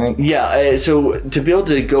negative, right? So to be able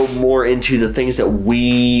to go more into the things that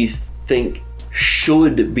we think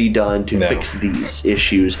should be done to fix these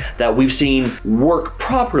issues that we've seen work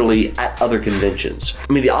properly at other conventions.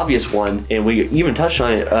 I mean, the obvious one, and we even touched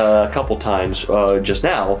on it a couple times just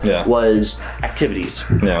now, was activities.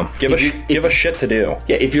 Give a shit to do.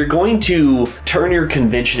 If you're going to turn your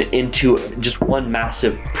convention into just one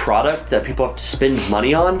massive product that people have to spend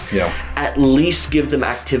money on, at least give them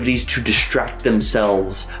activities to distract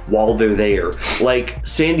themselves while they're there. Like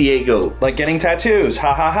San Diego. Like getting tattoos.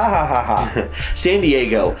 Ha ha ha ha ha ha. San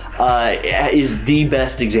Diego is the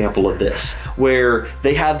best example of this, where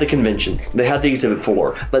they have the convention, they have the exhibit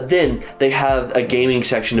floor, but then they have a gaming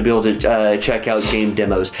section to be able to check out game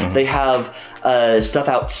demos. They have stuff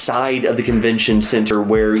outside of the convention center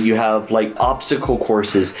where you have obstacle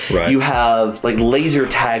courses, you have laser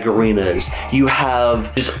tag arenas, you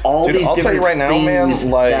have just all these different things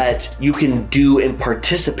that you can do and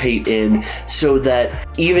participate in, so that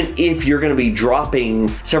even if you're going to be dropping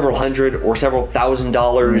several hundred or several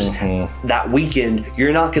 $1,000s that weekend,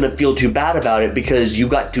 you're not going to feel too bad about it because you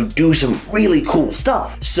got to do some really cool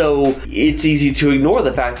stuff. So it's easy to ignore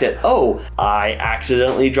the fact that, I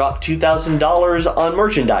accidentally dropped $2,000 on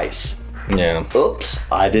merchandise.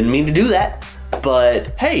 Oops, I didn't mean to do that.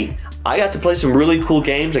 But hey, I got to play some really cool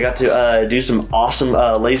games. I got to do some awesome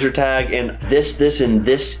laser tag, and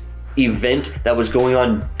this event that was going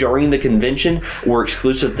on during the convention were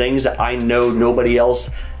exclusive things that I know nobody else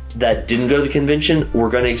that didn't go to the convention were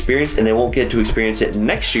going to experience, and they won't get to experience it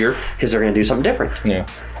next year because they're going to do something different.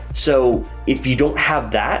 So if you don't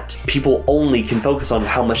have that, people only can focus on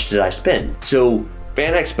how much did I spend. So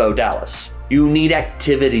Fan Expo Dallas, you need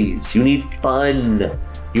activities, you need fun.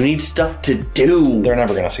 You need stuff to do. They're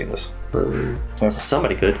never going to see this.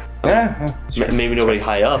 Somebody could. Yeah. Maybe nobody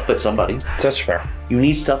high up, but somebody. That's fair. You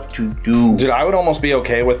need stuff to do. Dude, I would almost be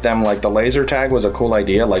okay with them. Like, the laser tag was a cool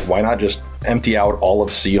idea. Like, why not just empty out all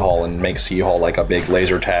of Sea Hall and make Sea Hall like a big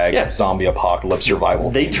laser tag zombie apocalypse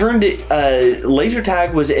survival? They turned it. Laser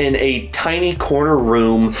tag was in a tiny corner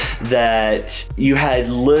room that you had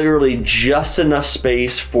literally just enough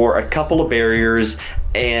space for a couple of barriers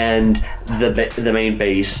and the main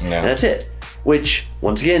base. Yeah. And that's it. Which,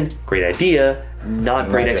 once again, great idea, not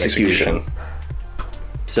great execution.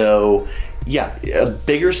 So, yeah, a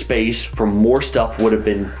bigger space for more stuff would have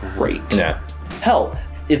been great. Yeah. Hell,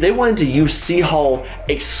 if they wanted to use Sea Hall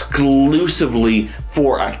exclusively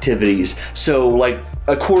for activities, so like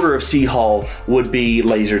a quarter of Sea Hall would be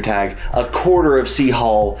laser tag, a quarter of Sea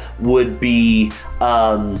Hall would be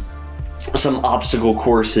some obstacle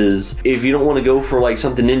courses. If you don't want to go for like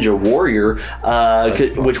something Ninja Warrior,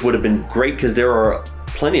 which would have been great because there are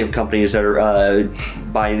plenty of companies that are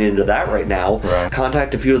buying into that right now. Right.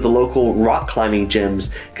 Contact a few of the local rock climbing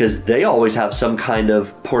gyms because they always have some kind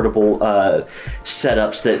of portable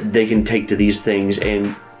setups that they can take to these things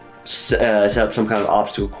and set up some kind of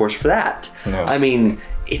obstacle course for that. No. I mean,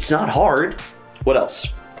 it's not hard. What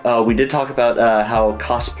else? We did talk about how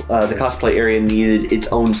the cosplay area needed its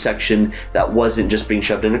own section that wasn't just being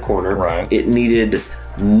shoved in a corner. Right. It needed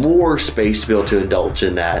more space to be able to indulge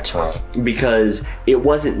in that, because it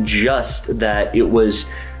wasn't just that it was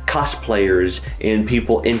cosplayers and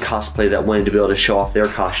people in cosplay that wanted to be able to show off their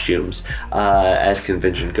costumes as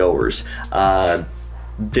convention goers.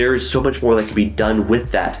 There's so much more that can be done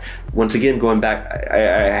with that. Once again, going back,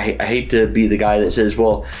 I hate to be the guy that says,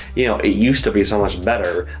 well, you know, it used to be so much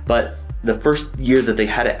better, but the first year that they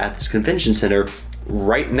had it at this convention center,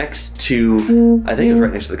 right next to, I think it was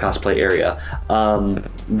right next to the cosplay area,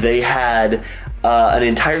 they had an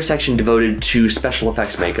entire section devoted to special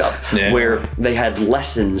effects makeup, where they had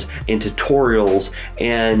lessons and tutorials,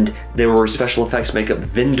 and there were special effects makeup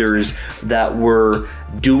vendors that were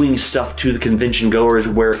doing stuff to the convention goers,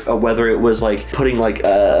 where whether it was like putting like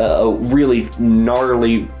a really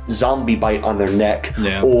gnarly zombie bite on their neck,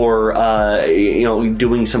 or you know,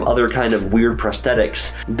 doing some other kind of weird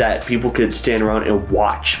prosthetics that people could stand around and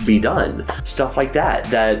watch be done. Stuff like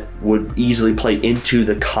that would easily play into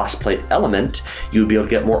the cosplay element. You would be able to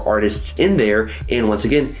get more artists in there, and once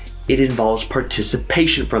again, it involves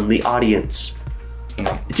participation from the audience.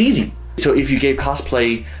 It's easy. So if you gave the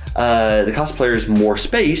cosplayers more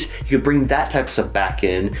space, you could bring that type of stuff back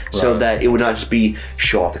in, so that it would not just be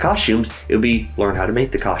show off the costumes, it would be learn how to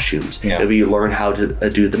make the costumes. It would be learn how to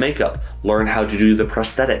do the makeup, learn how to do the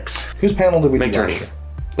prosthetics. Whose panel did we do last year?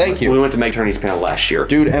 Thank you. We went to Meg Turney's panel last year.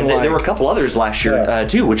 Dude, and there were a couple others last year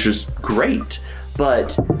too, which was great.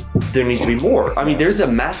 But there needs to be more. I mean, there's a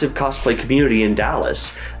massive cosplay community in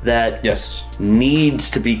Dallas that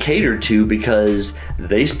needs to be catered to, because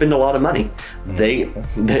they spend a lot of money. They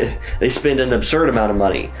spend an absurd amount of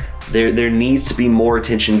money. There needs to be more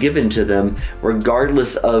attention given to them,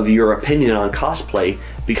 regardless of your opinion on cosplay,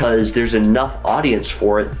 because there's enough audience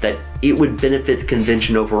for it that it would benefit the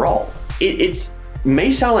convention overall. It's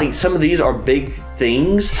may sound like some of these are big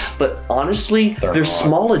things, but honestly, they're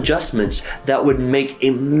small adjustments that would make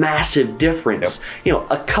a massive difference. You know,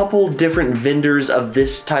 a couple different vendors of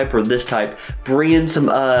this type or this type, bring in some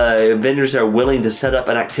vendors that are willing to set up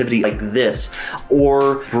an activity like this,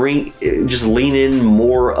 or just lean in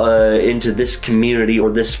more into this community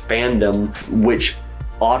or this fandom, which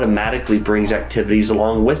automatically brings activities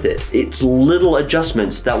along with it. It's little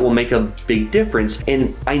adjustments that will make a big difference.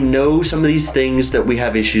 And I know some of these things that we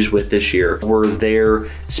have issues with this year were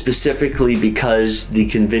there specifically because the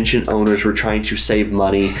convention owners were trying to save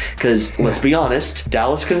money. Because let's be honest,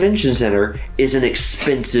 Dallas Convention Center is an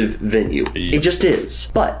expensive venue. It just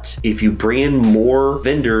is. But if you bring in more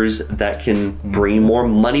vendors that can bring more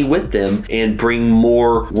money with them and bring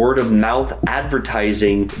more word of mouth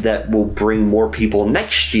advertising that will bring more people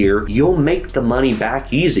next year, you'll make the money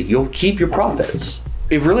back easy. You'll keep your profits.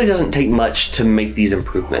 It really doesn't take much to make these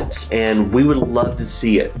improvements, and we would love to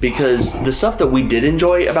see it, because the stuff that we did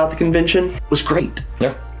enjoy about the convention was great.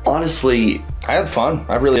 Yeah. Honestly, I had fun.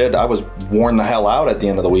 I really did. I was worn the hell out at the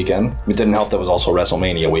end of the weekend. It didn't help that it was also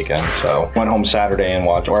WrestleMania weekend, so went home Saturday and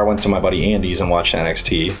I went to my buddy Andy's and watched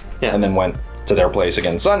NXT, and then went to their place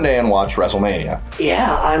again Sunday and watch WrestleMania.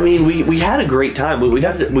 Yeah, I mean, we had a great time. We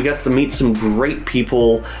got to meet some great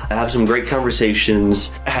people, have some great conversations,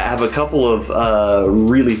 have a couple of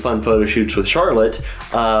really fun photo shoots with Charlotte,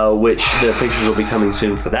 which the pictures will be coming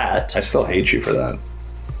soon for that. I still hate you for that.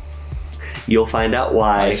 You'll find out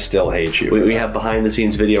why. I still hate you. We have behind the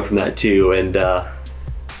scenes video from that too, and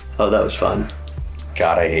Oh, that was fun.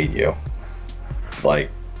 God, I hate you.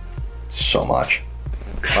 Like, so much.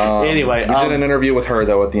 Anyway, we did an interview with her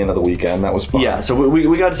though at the end of the weekend. That was fun. Yeah, so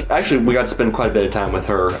we got to spend quite a bit of time with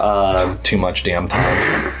her. Too much damn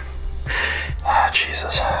time.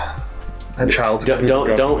 Jesus, that child's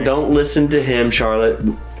don't listen to him, Charlotte.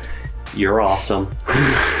 You're awesome.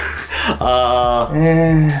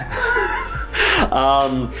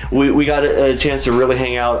 We got a chance to really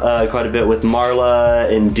hang out quite a bit with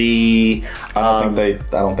Marla and Dee. I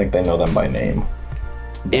don't think they know them by name.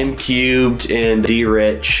 M Cubed and D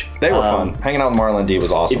Rich. They were fun. Hanging out with Marla and D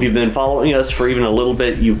was awesome. If you've been following us for even a little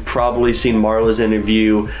bit, you've probably seen Marla's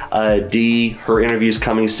interview. D, her interview's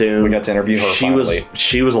coming soon. We got to interview her finally.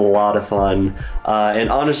 She was a lot of fun.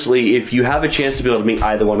 And honestly, if you have a chance to be able to meet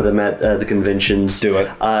either one of them at the conventions, do it.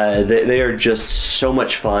 They are just so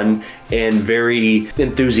much fun and very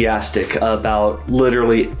enthusiastic about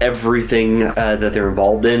literally everything that they're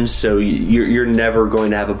involved in. So you're never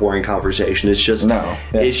going to have a boring conversation. It's just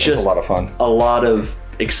it's just a lot of fun. A lot of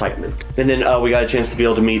excitement. And then we got a chance to be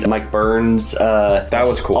able to meet Mike Burns. That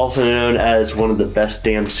was cool. Also known as one of the best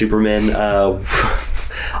damn Supermen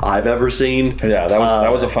I've ever seen. Yeah, that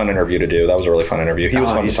was a fun interview to do. That was a really fun interview. He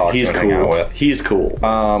was fun to talk to and hang out with. He's cool. We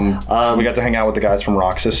got to hang out with the guys from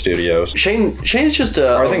Roxas Studios. Shane's just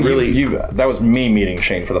I think that was me meeting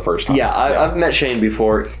Shane for the first time. Yeah, I've met Shane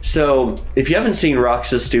before. So if you haven't seen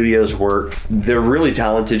Roxas Studios work, they're really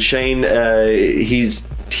talented. Shane, he's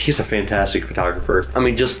a fantastic photographer. I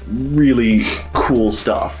mean, just really cool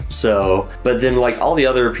stuff. So, but then like all the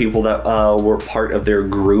other people that were part of their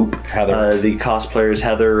group, Heather, the cosplayers,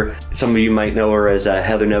 Heather, some of you might know her as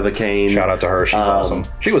Heather Novocaine. Shout out to her. She's awesome.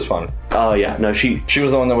 She was fun. Oh yeah, no, she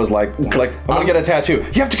was the one that was like I'm gonna get a tattoo.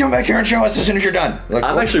 You have to come back here and show us as soon as you're done. Like,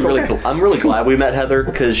 I'm actually really glad we met Heather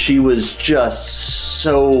because she was just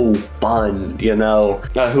so fun. You know,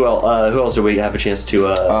 who else did we have a chance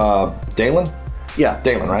to? Dalen. Yeah,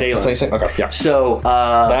 Dalen, right? Dalen. That's how you say it? Okay, yeah. So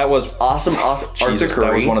that was awesome. Arthur Curry.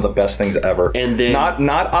 That was one of the best things ever. And then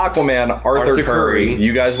not Aquaman, Arthur Curry.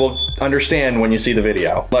 You guys will understand when you see the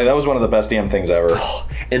video. Like that was one of the best damn things ever.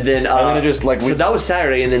 And then it just like so that was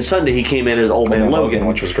Saturday, and then Sunday he came in as Old Man Logan,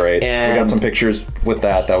 which was great. And we got some pictures with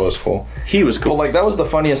that. That was cool. He was cool. But like that was the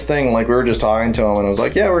funniest thing. Like we were just talking to him, and it was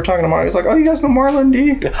like, yeah, we were talking to Marla. He's like, oh, you guys know Marla and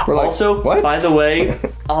D? We're like, also, what? By the way,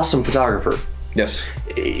 awesome photographer. Yes.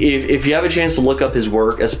 If you have a chance to look up his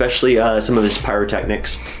work, especially some of his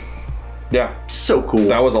pyrotechnics. Yeah. So cool.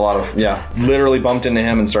 That was a lot of, literally bumped into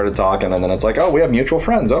him and started talking, and then it's like, oh, we have mutual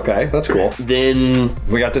friends. Okay, that's cool. Then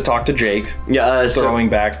we got to talk to Jake. Yeah. Throwing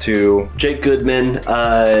back to Jake Goodman,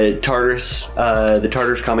 Tartarus, the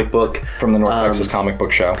Tartarus comic book. From the North Texas Comic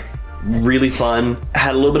Book Show. Really fun.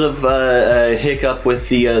 Had a little bit of a hiccup with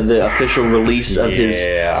the official release of his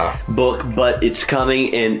book, but it's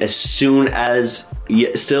coming, and as soon as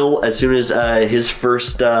his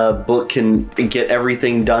first book can get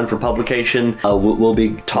everything done for publication, we'll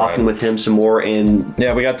be talking with him some more. And he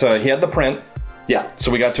had the print. Yeah.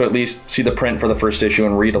 So we got to at least see the print for the first issue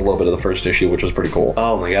and read a little bit of the first issue, which was pretty cool.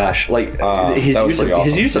 Oh my gosh. Like his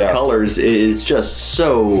use of colors is just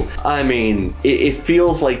so, I mean, it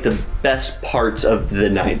feels like the best parts of the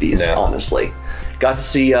 90s, honestly. Got to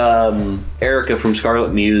see Erica from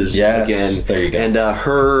Scarlet Muse again. There you go. And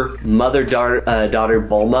her mother-daughter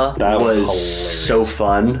Bulma. That was hilarious. So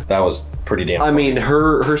fun. That was pretty damn fun. I mean,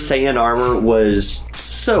 her Saiyan armor was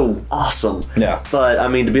so awesome. Yeah. But I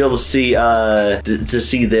mean, to be able to see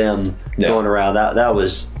them going around, that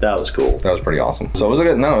was cool. That was pretty awesome. So it was a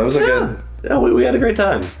good. Yeah, we had a great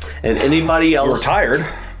time. And anybody else? We were tired.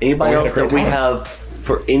 Anybody else that we have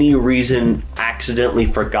for any reason accidentally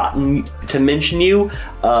forgotten to mention you,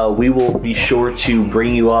 we will be sure to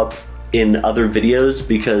bring you up in other videos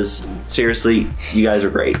because seriously, you guys are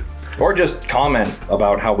great. Or just comment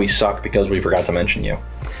about how we suck because we forgot to mention you.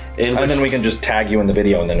 And then we can just tag you in the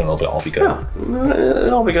video and then it'll all be good. Yeah,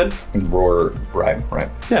 it'll be good. Right.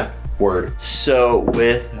 Yeah. Word. So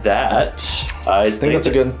with that, I think that's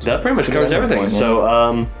a good... That pretty much covers everything. Point,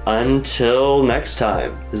 so until next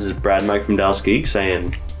time, this is Brad and Mike from Dallas Geek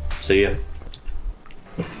saying, see ya.